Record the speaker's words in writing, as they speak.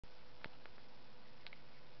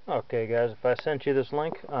Okay guys, if I sent you this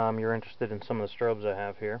link, you're interested in some of the strobes I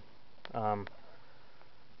have here. Um,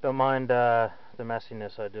 don't mind the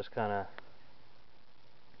messiness, I just kind of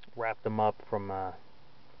wrapped them up from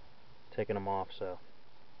taking them off. So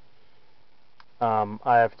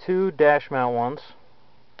I have two dash mount ones.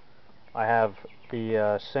 I have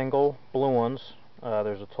the single blue ones.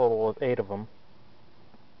 There's a total of 8 of them.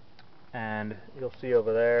 And you'll see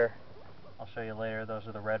over there, I'll show you later, those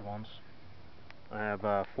are the red ones. I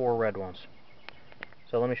have 4 red ones.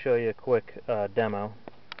 So let me show you a quick demo.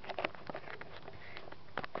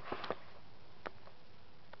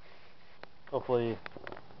 Hopefully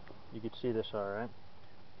you can see this alright.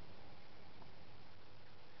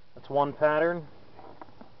 That's one pattern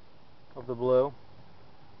of the blue.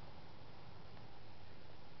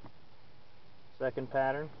 Second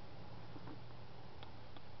pattern.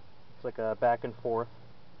 It's like a back and forth.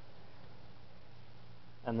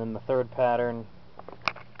 And then the third pattern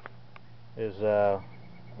is a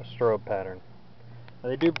strobe pattern. Now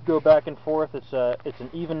they do go back and forth. It's an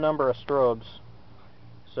even number of strobes,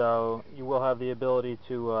 so you will have the ability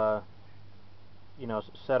to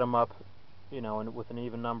set them up, with an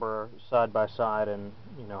even number side by side, and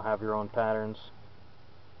have your own patterns.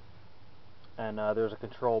 And there's a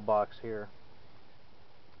control box here.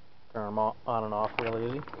 Turn them on and off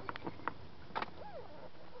really easy.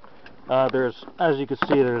 As you can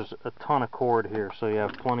see, there's a ton of cord here, so you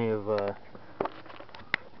have plenty of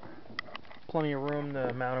room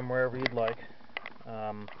to mount them wherever you'd like.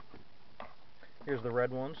 Here's the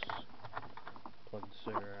red ones. Plug the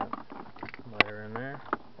cigarette lighter in there.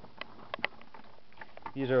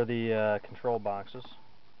 These are the control boxes.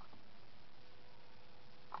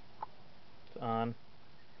 It's on.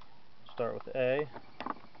 Start with A.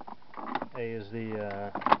 A is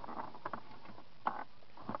the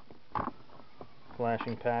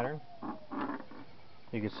flashing pattern.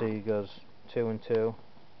 You can see it goes 2 and 2.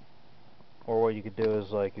 Or what you could do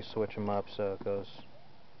is you switch them up so it goes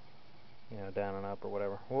down and up or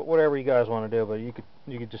whatever. Whatever you guys want to do, but you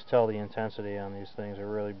could just tell the intensity on these things are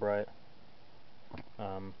really bright.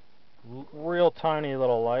 Real tiny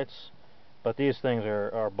little lights, but these things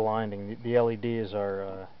are blinding. The LEDs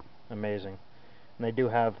are amazing. And they do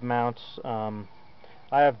have mounts. I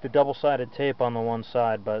have the double-sided tape on the one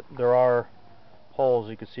side, but there are holes.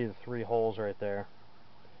 You can see the 3 holes right there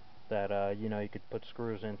that you could put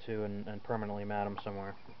screws into and permanently mount them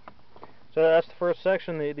somewhere. So that's the first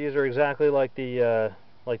section. These are exactly like the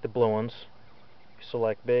blue ones. You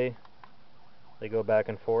select B, they go back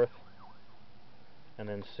and forth, and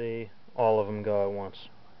then C, all of them go at once.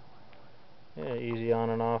 Yeah, easy on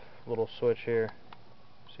and off, little switch here.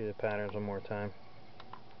 See the patterns one more time.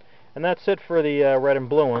 And that's it for the red and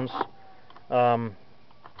blue ones.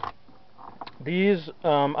 These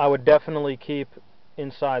I would definitely keep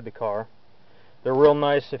inside the car. They're real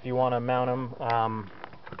nice if you want to mount them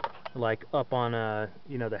like up on the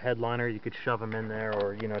headliner. You could shove them in there,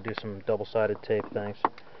 or do some double-sided tape things.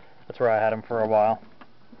 That's where I had them for a while.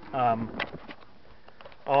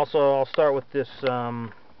 Also, I'll start with this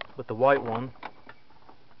with the white one.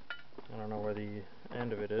 I don't know where the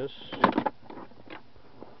end of it is.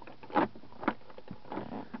 I'll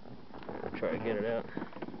try to get it out.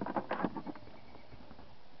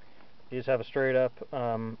 These have a straight up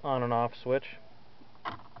on and off switch.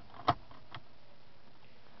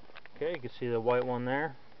 Okay, you can see the white one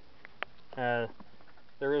there.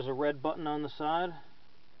 There is a red button on the side.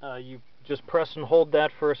 You just press and hold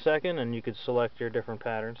that for a second and you could select your different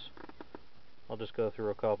patterns. I'll just go through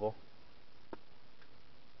a couple.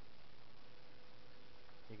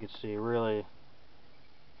 You can see really,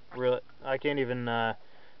 I can't even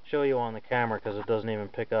show you on the camera because it doesn't even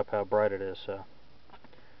pick up how bright it is. So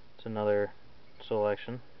it's another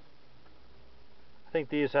selection. I think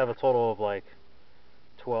these have a total of like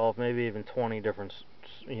 12, maybe even 20 different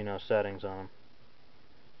settings on them.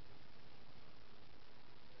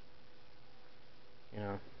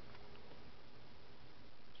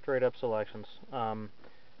 Straight up selections.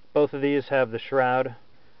 Both of these have the shroud.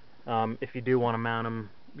 If you do want to mount them,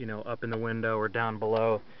 up in the window or down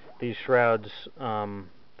below, these shrouds,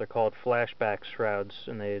 they're called flashback shrouds,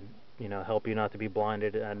 and they, help you not to be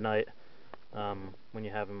blinded at night when you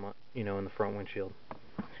have them, in the front windshield.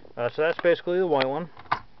 So that's basically the white one.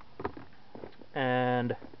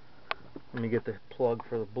 And let me get the plug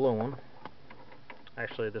for the blue one.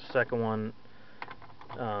 Actually, the second one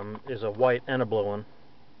is a white and a blue one.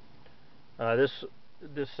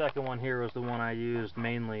 This second one here was the one I used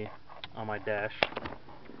mainly on my dash.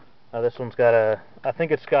 This one's got I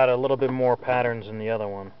think it's got a little bit more patterns than the other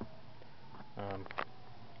one.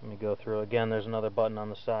 Let me go through again. There's another button on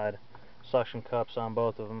the side. suction cups on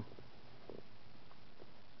both of them.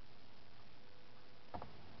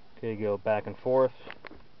 Okay, go back and forth,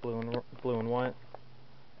 blue and white.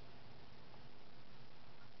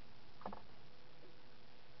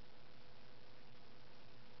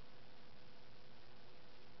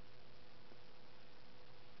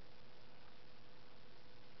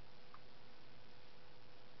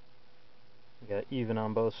 You got even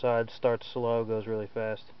on both sides. Starts slow, goes really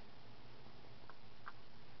fast.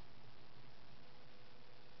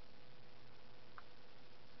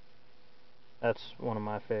 That's one of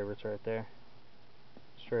my favorites right there.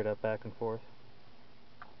 Straight up back and forth.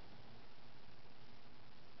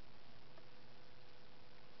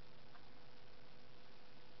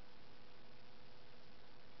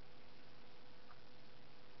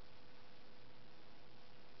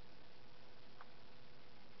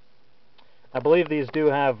 I believe these do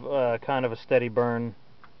have kind of a steady burn.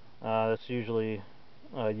 That's usually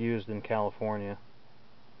used in California.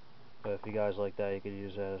 But if you guys like that, you could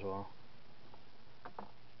use that as well.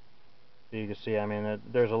 So you can see, I mean,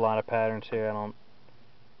 there's a lot of patterns here. I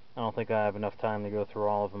don't think I have enough time to go through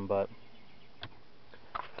all of them, but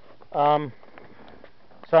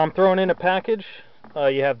so I'm throwing in a package.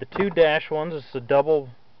 You have the two dash ones. It's a double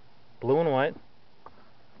blue and white.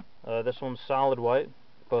 This one's solid white.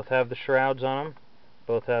 Both have the shrouds on them.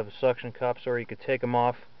 Both have the suction cups, or you could take them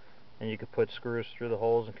off and you could put screws through the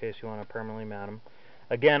holes in case you want to permanently mount them.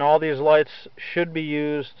 Again, all these lights should be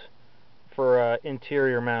used for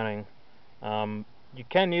interior mounting. You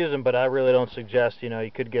can use them, but I really don't suggest. You know,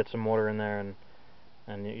 you could get some water in there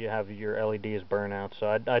and you have your LEDs burn out.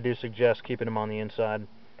 So I do suggest keeping them on the inside.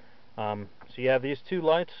 So you have these two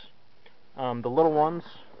lights. The little ones,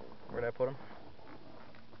 where did I put them?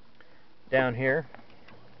 Down here.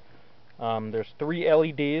 There's 3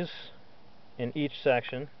 LEDs in each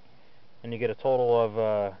section, and you get a total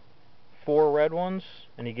of 4 red ones,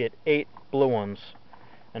 and you get 8 blue ones.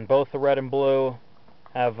 And both the red and blue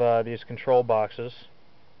have these control boxes,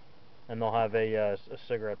 and they'll have a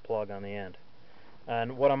cigarette plug on the end.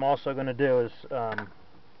 And what I'm also going to do is I'm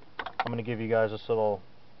going to give you guys this little,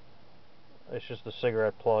 it's just a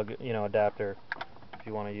cigarette plug, you know, adapter if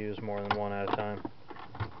you want to use more than one at a time.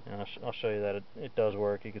 And I'll show you that it does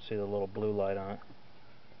work. You can see the little blue light on it.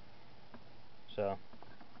 So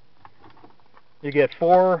you get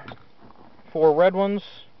four red ones.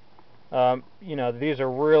 You know, these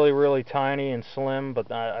are really tiny and slim,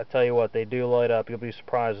 but I tell you what, they do light up. You'll be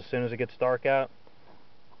surprised as soon as it gets dark out.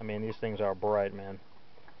 I mean, these things are bright, man.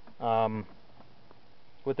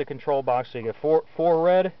 With the control box, so you get four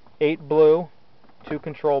red, 8 blue, 2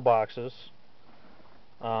 control boxes.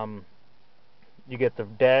 You get the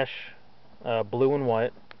dash blue and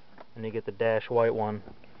white, and you get the dash white one,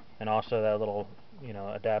 and also that little, you know,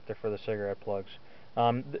 adapter for the cigarette plugs.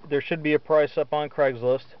 There should be a price up on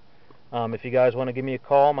Craigslist. If you guys want to give me a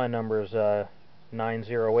call, my number is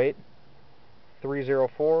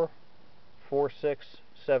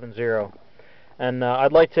 908-304-4670. And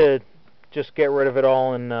I'd like to just get rid of it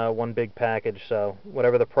all in one big package, so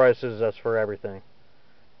whatever the price is, that's for everything.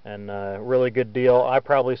 And really good deal. I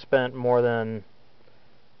probably spent more than,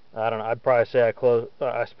 I don't know, I'd probably say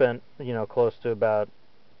I spent, you know, close to about,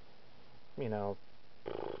 you know,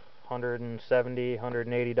 $170,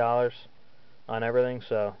 $180 on everything.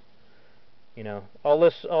 So, you know, I'll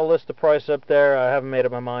list the price up there. I haven't made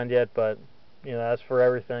up my mind yet, but you know, that's for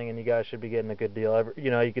everything, and you guys should be getting a good deal.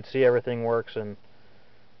 You know, you can see everything works and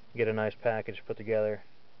get a nice package put together.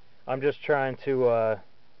 I'm just trying to,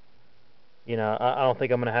 you know, I don't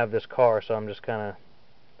think I'm going to have this car, so I'm just kind of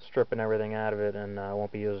stripping everything out of it, and I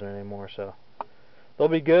won't be using it anymore, so they'll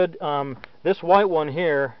be good. This white one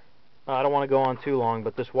here, I don't want to go on too long,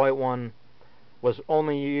 but this white one was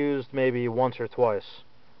only used maybe once or twice.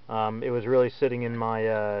 It was really sitting in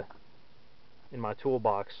my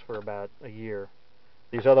toolbox for about a year.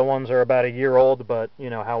 These other ones are about a year old, but you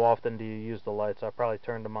know, how often do you use the lights? I probably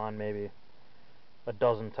turned them on maybe a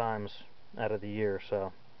dozen times out of the year,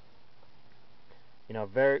 so you know,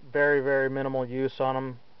 very minimal use on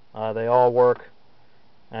them. They all work,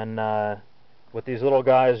 and with these little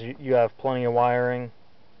guys, you have plenty of wiring.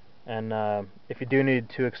 And if you do need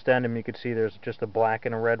to extend them, you can see there's just a black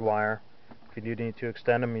and a red wire. If you do need to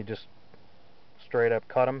extend them, you just straight up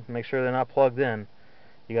cut them. Make sure they're not plugged in.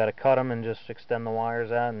 You got to cut them and just extend the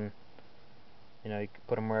wires out, and you know, you can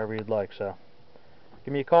put them wherever you'd like. So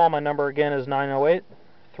give me a call. My number again is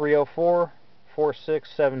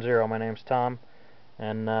 908-304-4670. My name's Tom,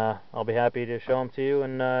 and I'll be happy to show them to you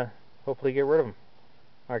and hopefully get rid of them.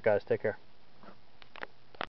 Alright guys, take care.